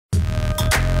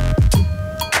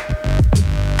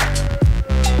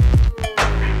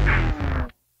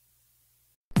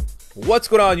What's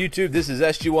going on, YouTube? This is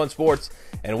SG1 Sports,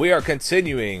 and we are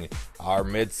continuing our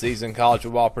mid-season college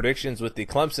football predictions with the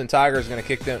Clemson Tigers. Going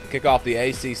to kick off the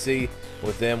ACC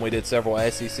with them. We did several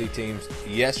SEC teams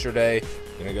yesterday.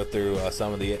 Going to go through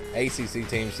some of the ACC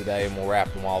teams today, and we'll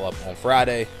wrap them all up on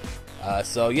Friday.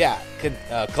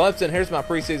 Clemson, here's my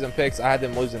preseason picks. I had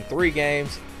them losing 3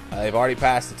 games. They've already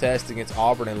passed the test against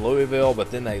Auburn and Louisville, but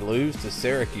then they lose to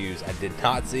Syracuse. I did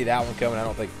not see that one coming. I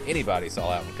don't think anybody saw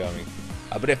that one coming.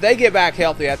 But if they get back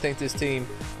healthy, I think this team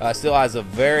still has a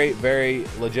very, very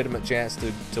legitimate chance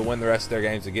to win the rest of their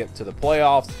games and get to the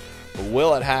playoffs. But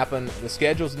will it happen? The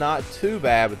schedule's not too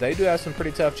bad, but they do have some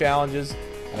pretty tough challenges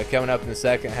coming up in the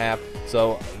second half.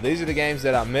 So these are the games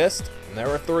that I missed, and there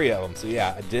were 3 of them. So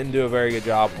yeah, I didn't do a very good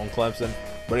job on Clemson.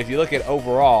 But if you look at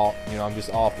overall, I'm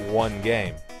just off 1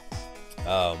 game.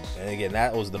 And again,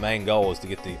 that was the main goal, was to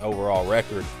get the overall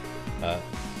record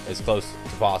as close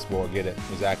to possible, or get it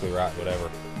exactly right,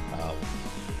 whatever.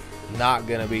 Not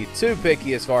going to be too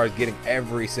picky as far as getting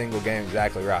every single game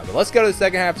exactly right. But let's go to the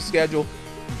second half of the schedule.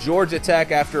 Georgia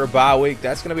Tech after a bye week.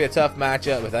 That's going to be a tough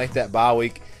matchup. I think that bye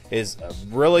week is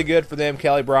really good for them.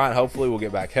 Kelly Bryant hopefully will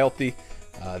get back healthy.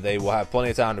 They will have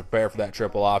plenty of time to prepare for that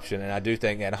triple option. And I do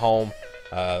think at home,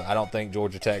 I don't think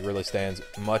Georgia Tech really stands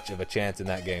much of a chance in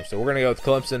that game. So we're going to go with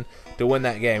Clemson to win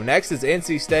that game. Next is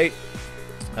NC State.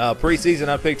 Preseason,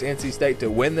 I picked NC State to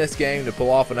win this game, to pull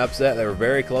off an upset. They were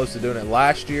very close to doing it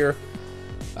last year.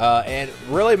 And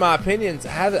really, my opinions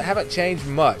haven't changed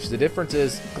much. The difference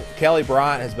is Kelly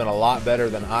Bryant has been a lot better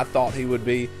than I thought he would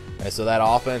be. And so that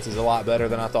offense is a lot better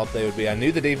than I thought they would be. I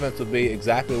knew the defense would be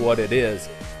exactly what it is.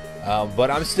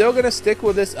 But I'm still going to stick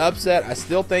with this upset. I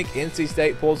still think NC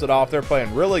State pulls it off. They're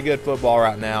playing really good football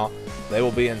right now. They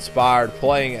will be inspired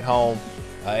playing at home.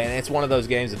 And it's one of those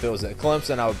games, if it was at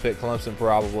Clemson, I would pick Clemson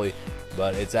probably.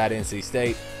 But it's at NC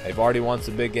State. They've already won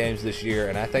some big games this year,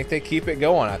 and I think they keep it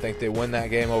going. I think they win that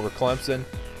game over Clemson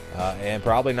and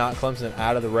probably knock Clemson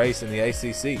out of the race in the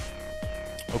ACC.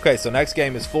 Okay, so next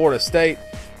game is Florida State.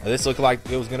 This looked like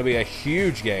it was going to be a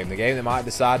huge game, the game that might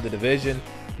decide the division.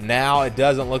 Now it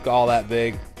doesn't look all that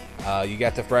big. You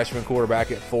got the freshman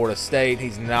quarterback at Florida State.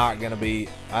 He's not going to be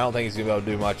 – I don't think he's going to be able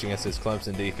to do much against this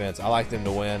Clemson defense. I like them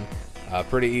to win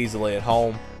pretty easily at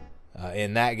home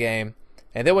in that game.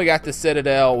 And then we got the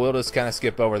Citadel. We'll just kind of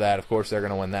skip over that. Of course, they're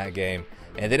going to win that game.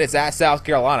 And then it's at South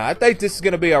Carolina. I think this is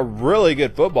going to be a really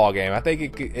good football game. I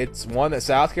think it's one that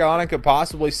South Carolina could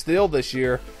possibly steal this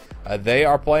year. They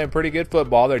are playing pretty good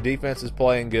football. Their defense is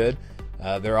playing good.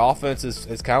 Their offense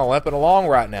is kind of limping along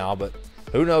right now, but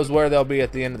who knows where they'll be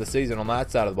at the end of the season on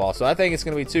that side of the ball. So I think it's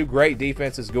going to be 2 great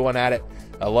defenses going at it,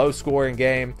 a low-scoring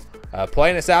game.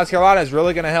 Playing at South Carolina is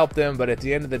really going to help them, but at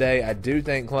the end of the day, I do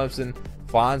think Clemson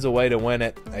finds a way to win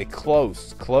it. A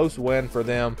close win for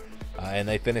them, and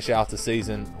they finish out the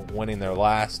season winning their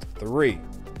last 3.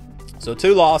 So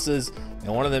 2 losses,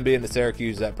 and one of them being to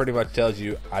Syracuse. That pretty much tells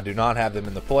you I do not have them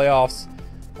in the playoffs.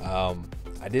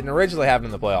 I didn't originally have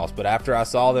them in the playoffs, but after I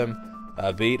saw them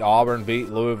beat Auburn, beat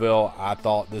Louisville, I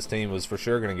thought this team was for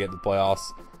sure going to get the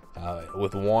playoffs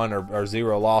with 1 or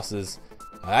 0 losses.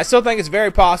 I still think it's very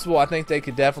possible. I think they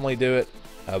could definitely do it.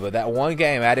 But that one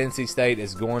game at NC State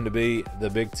is going to be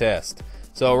the big test.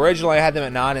 So originally I had them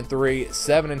at 9-3,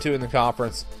 7-2 in the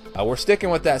conference. We're sticking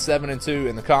with that 7-2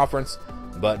 in the conference,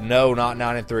 but no, not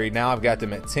 9-3. Now I've got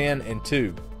them at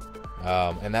 10-2.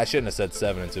 And that shouldn't have said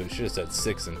 7-2. It should have said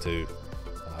 6-2.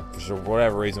 For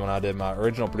whatever reason, when I did my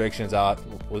original predictions, I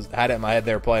had it in my head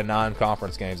they were playing 9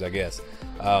 conference games, I guess.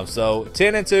 So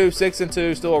 10-2,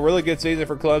 6-2, still a really good season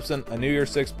for Clemson. A New Year's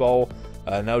Six bowl,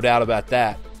 no doubt about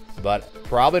that. But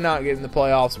probably not getting the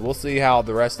playoffs. We'll see how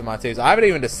the rest of my teams. I haven't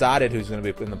even decided who's going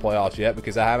to be in the playoffs yet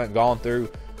because I haven't gone through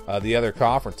the other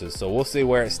conferences. So we'll see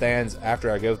where it stands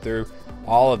after I go through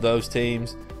all of those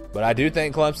teams. But I do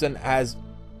think Clemson has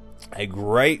a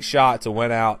great shot to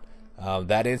win out.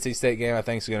 That NC State game, I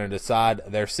think, is going to decide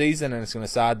their season, and it's going to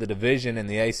decide the division in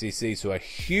the ACC. So a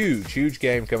huge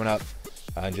game coming up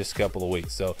in just a couple of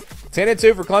weeks. So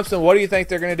 10-2 for Clemson. What do you think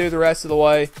they're going to do the rest of the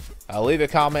way? Leave a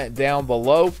comment down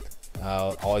below.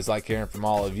 Always like hearing from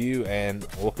all of you, and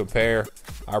we'll compare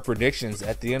our predictions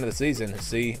at the end of the season to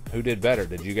see who did better.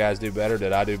 Did you guys do better?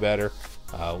 Did I do better?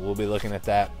 We'll be looking at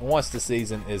that once the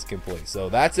season is complete. So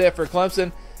that's it for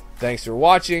Clemson. Thanks for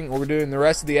watching. We're doing the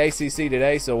rest of the ACC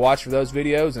today, so watch for those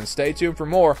videos and stay tuned for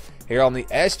more here on the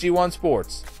SG1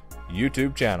 Sports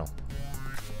YouTube channel.